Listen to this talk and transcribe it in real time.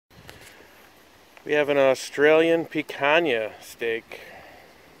We have an Australian picanha steak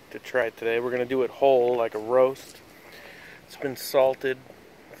to try today. We're going to do it whole, like a roast. It's been salted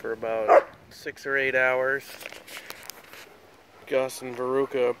for about 6 or 8 hours. Gus and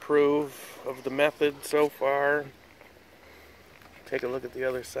Veruca approve of the method so far. Take a look at the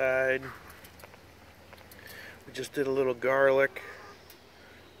other side. We just did a little garlic.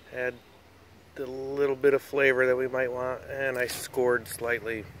 Add the little bit of flavor that we might want, and I scored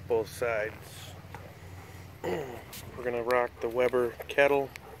slightly both sides. We're gonna rock the Weber kettle,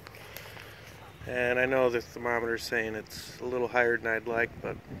 and I know the thermometer's saying it's a little higher than I'd like,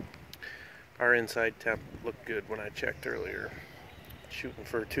 but our inside temp looked good when I checked earlier. Shooting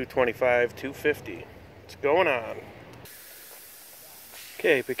for 225, 250. It's going on.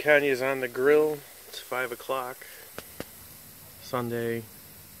 Okay, picanha's on the grill. It's 5 o'clock. Sunday,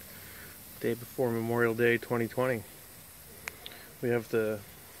 day before Memorial Day 2020. We have the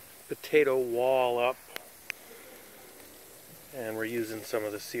potato wall up, and we're using some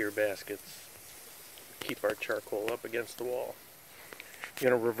of the sear baskets to keep our charcoal up against the wall. I'm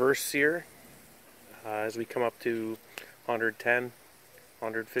going to reverse sear as we come up to 110,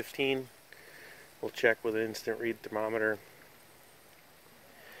 115. We'll check with an instant read thermometer,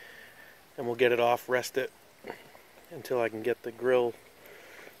 and we'll get it off, rest it until I can get the grill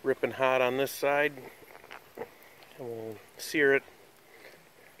ripping hot on this side, and we'll sear it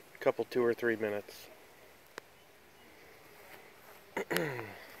a couple 2 or 3 minutes.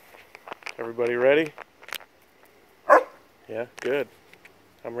 Everybody ready? Yeah, good.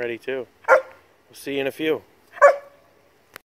 I'm ready too. We'll see you in a few.